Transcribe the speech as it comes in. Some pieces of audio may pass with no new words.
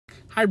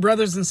Hi,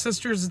 brothers and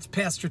sisters. It's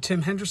Pastor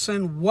Tim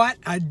Henderson. What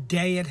a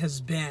day it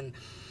has been.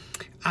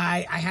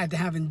 I had to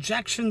have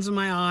injections in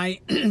my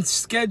eye,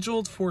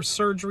 scheduled for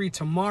surgery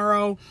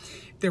tomorrow.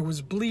 There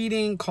was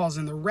bleeding,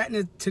 causing the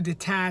retina to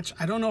detach.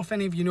 I don't know if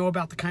any of you know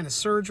about the kind of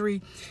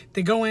surgery.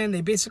 They go in,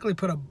 they basically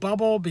put a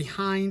bubble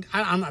behind,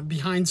 I'm not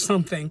behind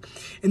something,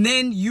 and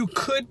then you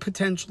could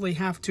potentially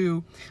have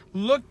to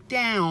look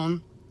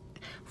down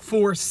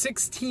for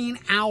 16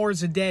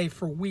 hours a day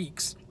for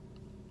weeks.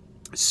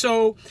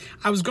 So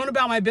I was going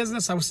about my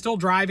business. I was still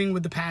driving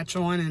with the patch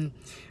on,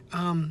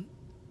 and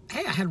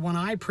hey, I had one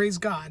eye. Praise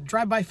God.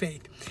 Drive by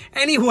faith.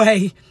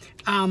 Anyway,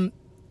 as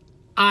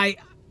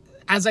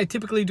I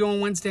typically do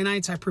on Wednesday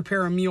nights, I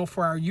prepare a meal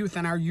for our youth,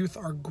 and our youth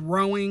are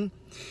growing,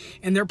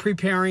 and they're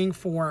preparing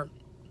for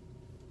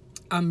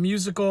a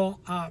musical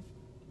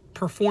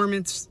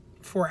performance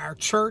for our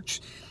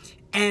church.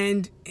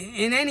 And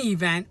in any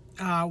event,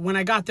 when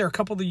I got there, a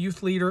couple of the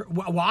youth leaders,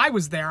 while I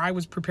was there, I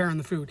was preparing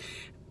the food.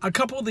 A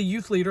couple of the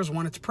youth leaders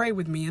wanted to pray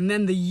with me, and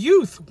then the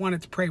youth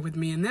wanted to pray with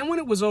me. And then when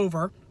it was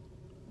over,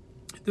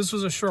 this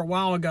was a short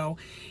while ago,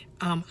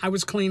 I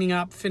was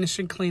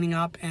finishing cleaning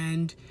up,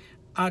 and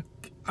a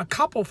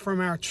couple from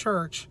our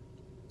church,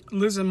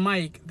 Liz and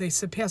Mike, they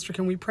said, "Pastor,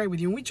 can we pray with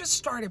you?" And we just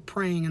started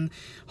praying, and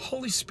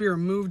Holy Spirit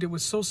moved. It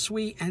was so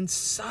sweet, and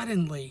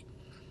suddenly,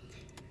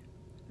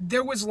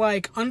 there was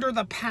like, under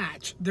the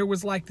patch, there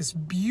was like this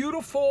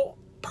beautiful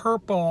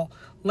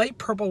light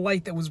purple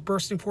light that was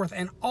bursting forth,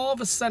 and all of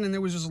a sudden there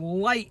was just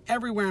light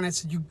everywhere, and I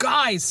said, "You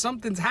guys,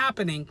 something's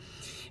happening."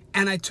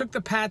 And I took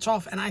the patch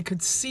off, and I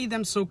could see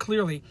them so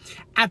clearly.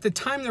 At the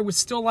time, there was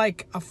still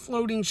like a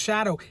floating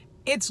shadow.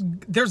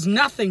 There's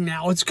nothing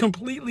now. It's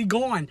completely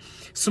gone.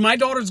 So my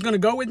daughter's going to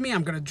go with me.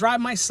 I'm going to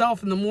drive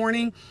myself in the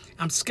morning.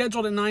 I'm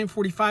scheduled at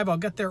 9:45. I'll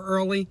get there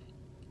early.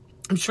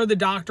 I'm sure the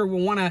doctor will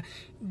want to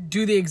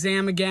do the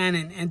exam again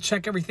and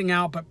check everything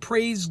out. But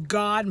praise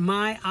God,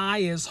 my eye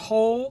is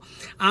whole.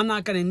 I'm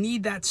not going to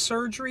need that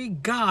surgery.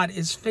 God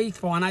is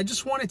faithful. And I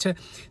just wanted to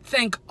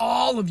thank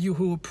all of you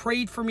who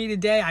prayed for me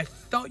today. I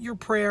felt your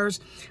prayers.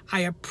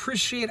 I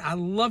appreciate it. I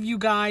love you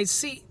guys.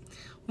 See,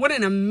 what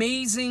an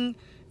amazing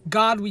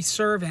God we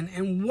serve,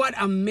 and what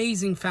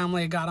amazing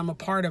family of God I'm a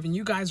part of. And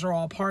you guys are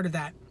all a part of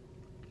that.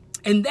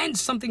 And then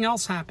something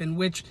else happened,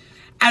 which,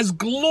 as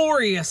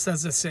glorious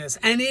as this is,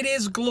 and it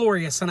is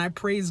glorious, and I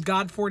praise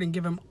God for it and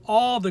give him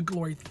all the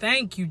glory.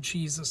 Thank you,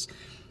 Jesus.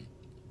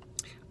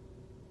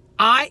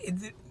 I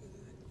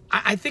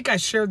think I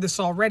shared this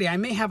already. I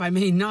may have, I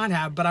may not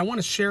have, but I want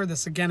to share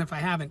this again if I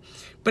haven't.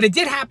 But it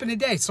did happen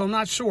today, so I'm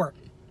not sure.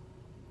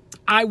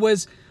 I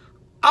was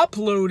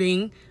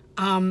uploading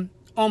on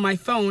my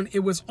phone. It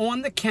was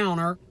on the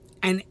counter,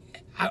 and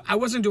I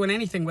wasn't doing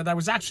anything with it. I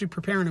was actually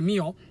preparing a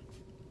meal.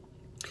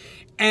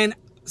 And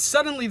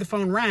suddenly the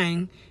phone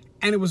rang,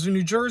 and it was a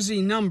New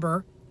Jersey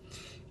number.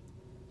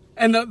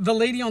 And the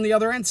lady on the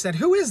other end said,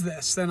 "Who is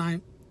this?" And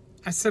I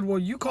said, "Well,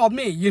 you called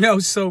me,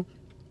 So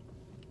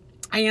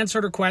I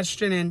answered her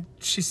question, and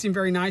she seemed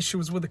very nice. She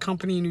was with a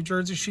company in New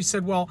Jersey. She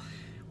said, "Well,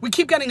 we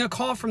keep getting a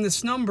call from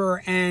this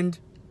number, and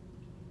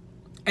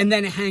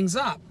then it hangs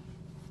up."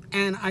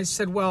 And I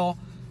said, "Well,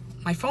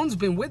 my phone's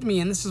been with me,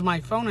 and this is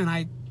my phone, and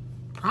I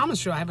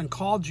promise you I haven't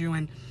called you."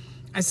 And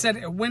I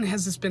said, "When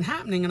has this been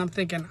happening?" And I'm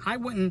thinking,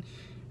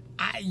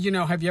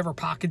 have you ever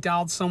pocket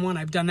dialed someone?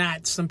 I've done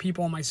that. Some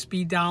people on my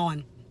speed dial.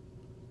 And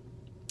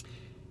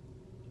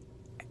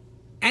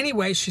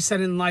anyway, she said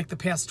in like the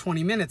past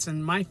 20 minutes,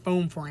 and my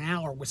phone for an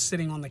hour was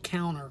sitting on the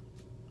counter.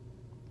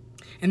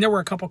 And there were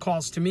a couple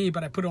calls to me,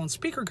 but I put it on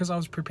speaker because I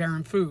was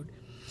preparing food.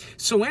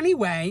 So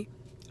anyway,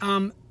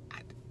 it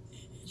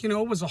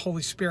was the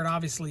Holy Spirit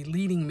obviously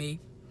leading me.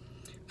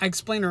 I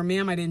explained to her,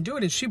 "Ma'am, I didn't do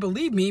it." And she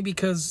believed me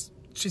because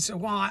she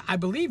said, "Well, I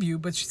believe you."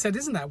 But she said,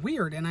 "Isn't that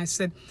weird?" And I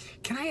said,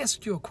 "Can I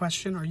ask you a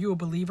question? Are you a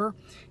believer?"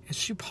 And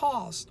she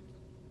paused.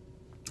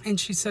 And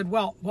she said,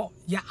 well,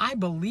 yeah, I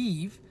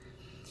believe.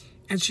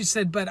 And she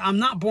said, "But I'm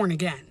not born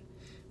again."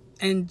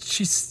 And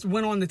she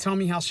went on to tell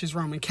me how she's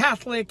Roman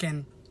Catholic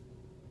and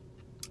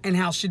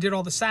how she did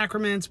all the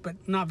sacraments, but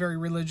not very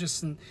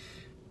religious. And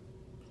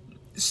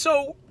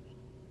so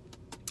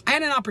I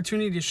had an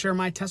opportunity to share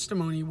my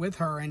testimony with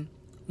her. And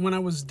when I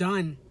was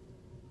done,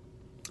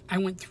 I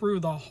went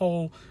through the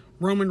whole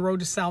Roman road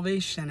to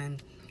salvation,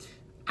 and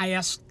I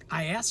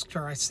asked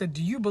her, I said,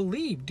 "Do you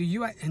believe? Do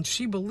you?" And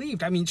she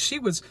believed. I mean, she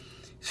was,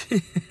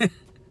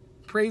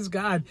 praise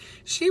God,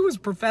 she was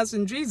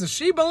professing Jesus.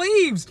 She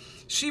believes.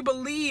 She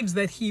believes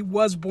that he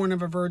was born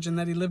of a virgin,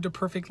 that he lived a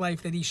perfect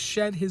life, that he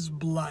shed his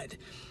blood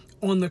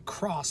on the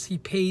cross. He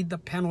paid the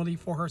penalty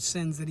for her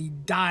sins, that he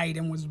died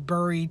and was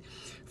buried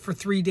for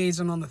 3 days,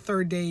 and on the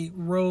third day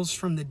rose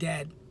from the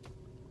dead.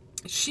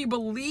 She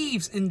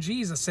believes in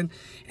Jesus, and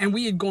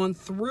we had gone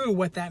through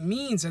what that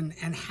means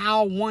and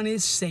how one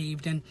is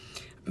saved. And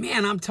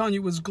man, I'm telling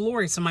you, it was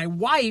glorious. And my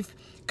wife,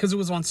 because it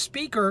was on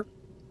speaker,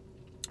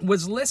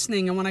 was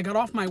listening. And when I got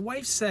off, my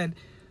wife said,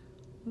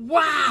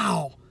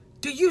 "Wow,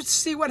 do you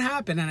see what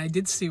happened?" And I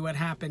did see what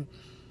happened.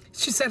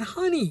 She said,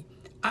 "Honey,"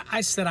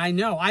 I said, "I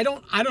know. I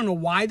don't know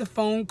why the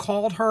phone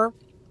called her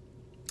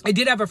I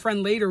did have a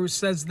friend later who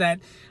says that,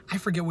 I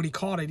forget what he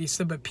called it. He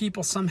said, but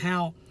people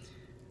somehow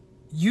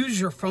use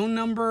your phone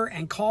number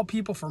and call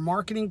people for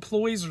marketing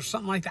ploys or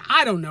something like that.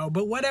 I don't know,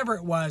 but whatever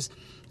it was,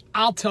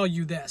 I'll tell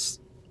you this.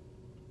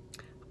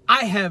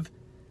 I have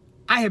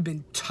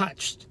been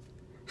touched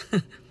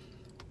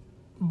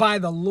by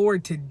the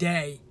Lord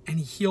today, and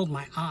he healed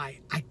my eye.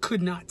 I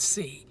could not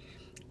see,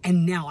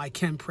 and now I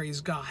can, praise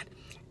God.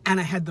 And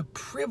I had the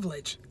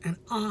privilege and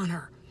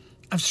honor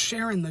of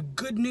sharing the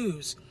good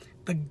news,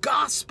 the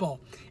gospel,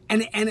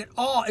 and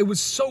it was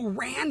so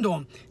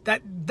random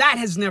that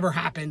has never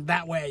happened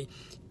that way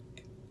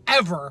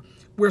ever,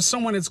 where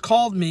someone has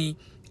called me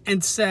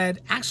and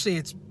said, actually,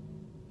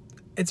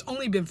 it's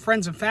only been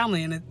friends and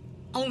family, and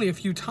only a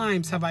few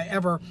times have I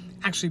ever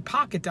actually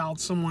pocket dialed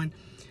someone.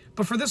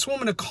 But for this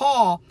woman to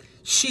call,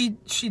 she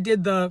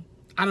did the,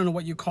 I don't know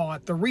what you call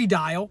it, the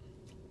redial,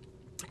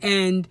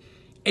 and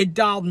it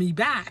dialed me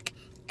back,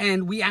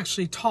 and we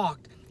actually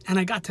talked, and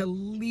I got to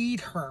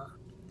lead her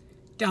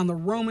down the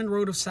Roman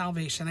road of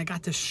salvation. I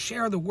got to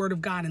share the word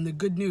of God and the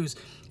good news,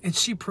 and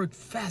she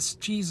professed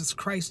Jesus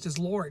Christ as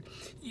Lord.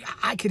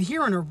 I could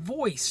hear in her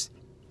voice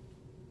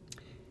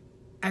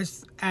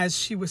as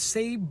she was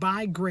saved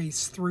by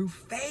grace through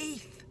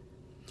faith,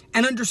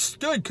 and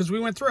understood, because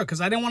we went through it,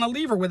 because I didn't want to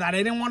leave her with that.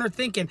 I didn't want her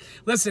thinking,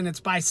 listen, it's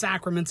by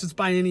sacraments, it's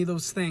by any of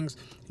those things.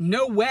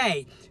 No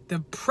way. The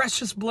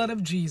precious blood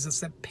of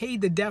Jesus that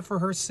paid the debt for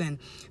her sin,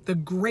 the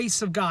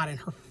grace of God and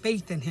her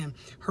faith in him,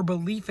 her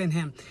belief in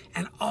him,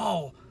 and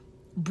all,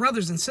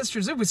 brothers and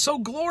sisters, it was so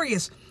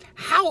glorious.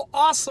 How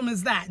awesome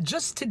is that?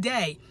 Just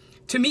today,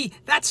 to me,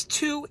 that's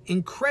two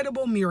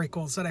incredible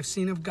miracles that I've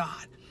seen of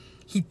God.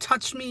 He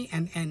touched me,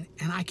 and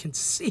I can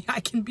see I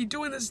can be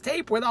doing this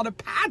tape without a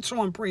patch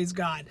on, praise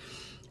God.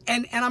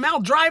 And I'm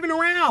out driving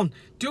around,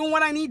 doing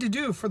what I need to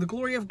do for the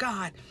glory of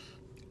God.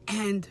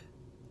 And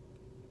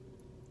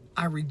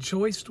I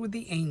rejoiced with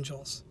the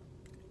angels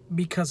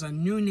because a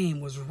new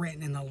name was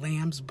written in the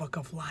Lamb's book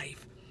of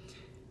life.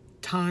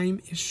 Time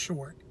is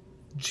short.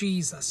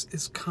 Jesus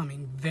is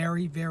coming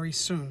very, very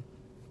soon.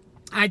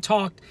 I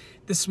talked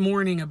this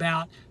morning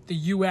about the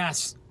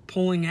U.S.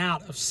 pulling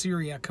out of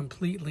Syria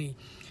completely.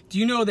 Do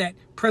you know that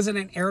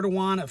President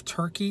Erdogan of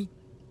Turkey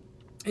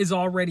is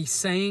already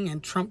saying,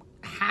 and Trump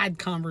had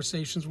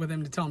conversations with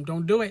him to tell him,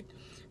 don't do it,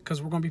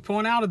 because we're going to be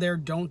pulling out of there,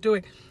 don't do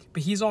it.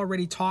 But he's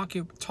already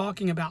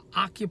talking about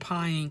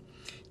occupying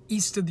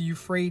east of the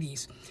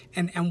Euphrates.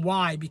 And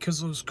why? Because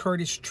those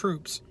Kurdish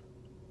troops.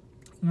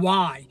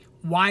 Why?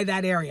 Why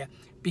that area?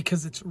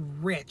 Because it's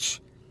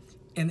rich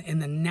in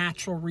the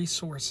natural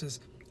resources.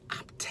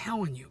 I'm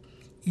telling you,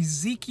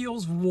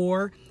 Ezekiel's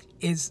war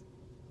is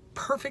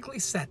perfectly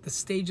set. The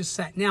stage is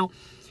set. Now,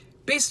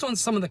 based on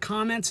some of the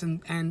comments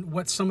and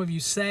what some of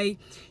you say,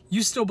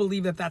 you still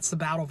believe that that's the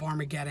Battle of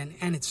Armageddon,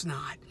 and it's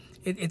not.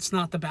 It's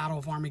not the Battle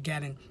of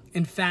Armageddon.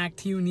 In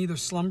fact, he who neither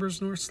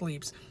slumbers nor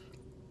sleeps,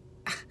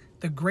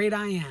 the great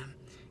I am,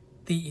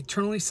 the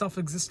eternally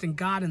self-existent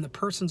God in the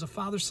persons of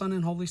Father, Son,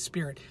 and Holy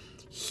Spirit,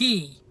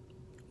 he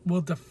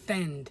will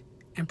defend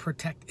and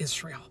protect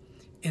Israel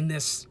in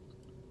this,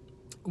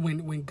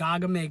 when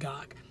Gog and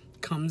Magog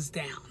comes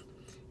down.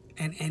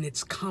 And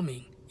it's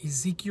coming.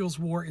 Ezekiel's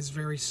war is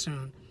very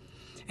soon.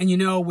 And you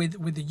know,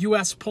 with the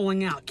U.S.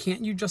 pulling out,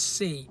 can't you just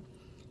see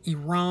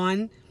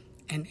Iran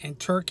and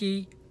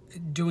Turkey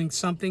doing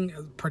something,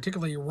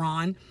 particularly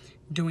Iran,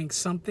 doing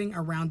something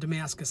around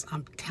Damascus?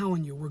 I'm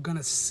telling you, we're going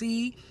to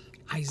see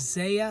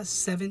Isaiah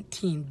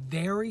 17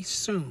 very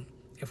soon.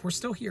 If we're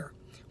still here,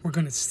 we're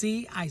going to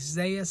see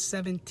Isaiah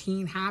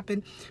 17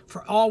 happen.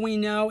 For all we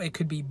know, it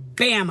could be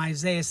bam,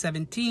 Isaiah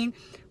 17,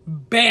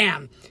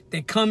 bam.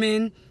 They come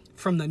in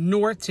from the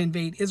north to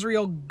invade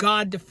Israel.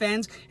 God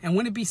defends. And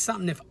wouldn't it be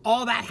something if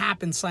all that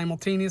happened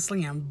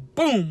simultaneously and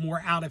boom, we're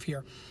out of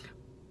here?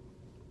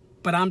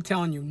 But I'm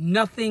telling you,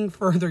 nothing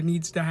further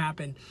needs to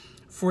happen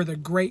for the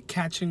great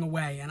catching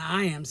away. And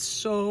I am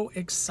so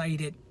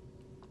excited.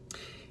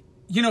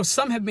 You know,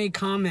 some have made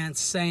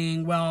comments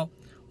saying, well,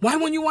 why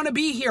wouldn't you want to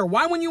be here?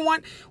 Why wouldn't you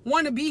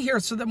want to be here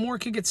so that more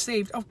could get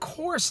saved? Of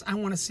course I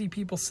want to see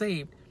people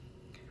saved.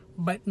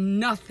 But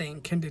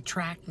nothing can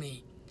detract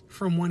me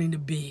from wanting to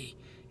be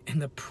in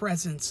the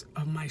presence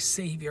of my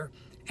Savior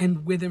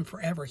and with him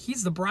forever.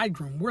 He's the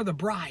bridegroom. We're the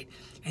bride.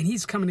 And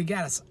he's coming to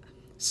get us.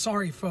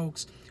 Sorry,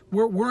 folks.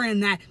 We're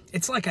in that.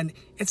 It's like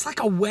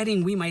a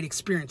wedding we might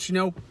experience. You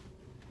know,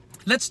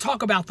 let's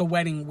talk about the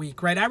wedding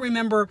week, right? I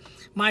remember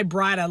my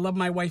bride. I love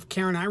my wife,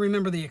 Karen. I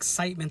remember the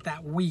excitement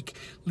that week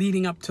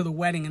leading up to the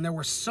wedding. And there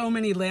were so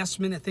many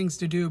last minute things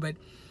to do, but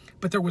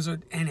there was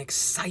an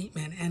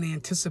excitement and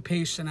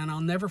anticipation. And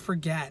I'll never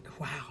forget.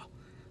 Wow.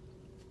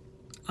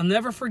 I'll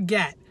never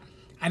forget.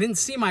 I didn't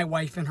see my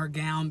wife in her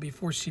gown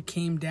before she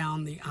came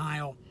down the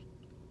aisle.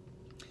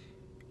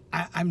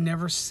 I've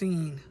never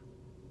seen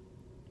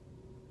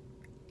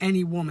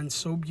any woman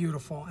so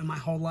beautiful in my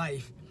whole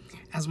life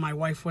as my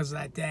wife was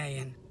that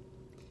day.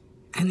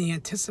 And the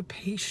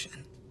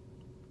anticipation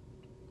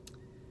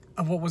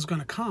of what was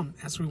going to come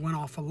as we went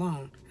off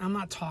alone. I'm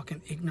not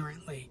talking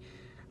ignorantly.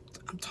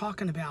 I'm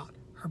talking about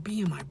her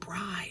being my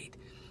bride.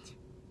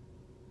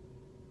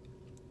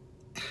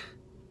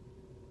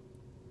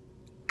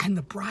 and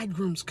the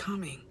bridegroom's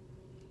coming,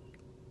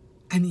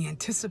 and the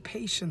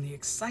anticipation, the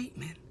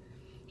excitement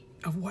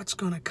of what's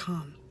going to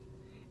come.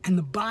 And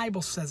the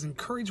Bible says,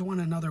 encourage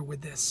one another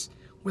with this,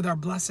 with our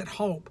blessed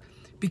hope,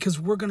 because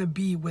we're going to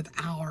be with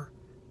our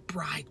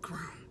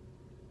bridegroom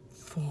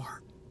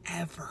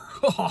forever.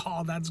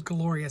 Oh, that's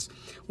glorious.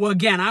 Well,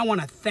 again, I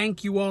want to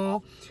thank you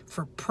all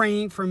for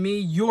praying for me.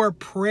 Your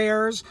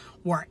prayers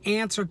were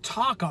answered.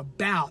 Talk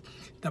about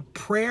the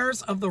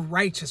prayers of the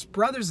righteous.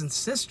 Brothers and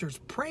sisters,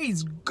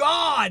 praise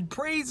God.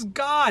 Praise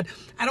God.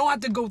 I don't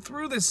have to go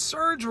through this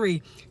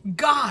surgery.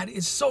 God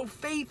is so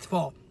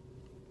faithful.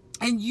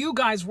 And you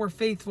guys were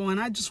faithful. And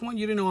I just want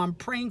you to know I'm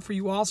praying for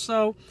you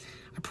also.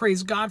 I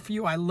praise God for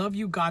you. I love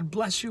you. God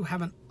bless you.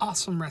 Have an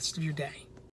awesome rest of your day.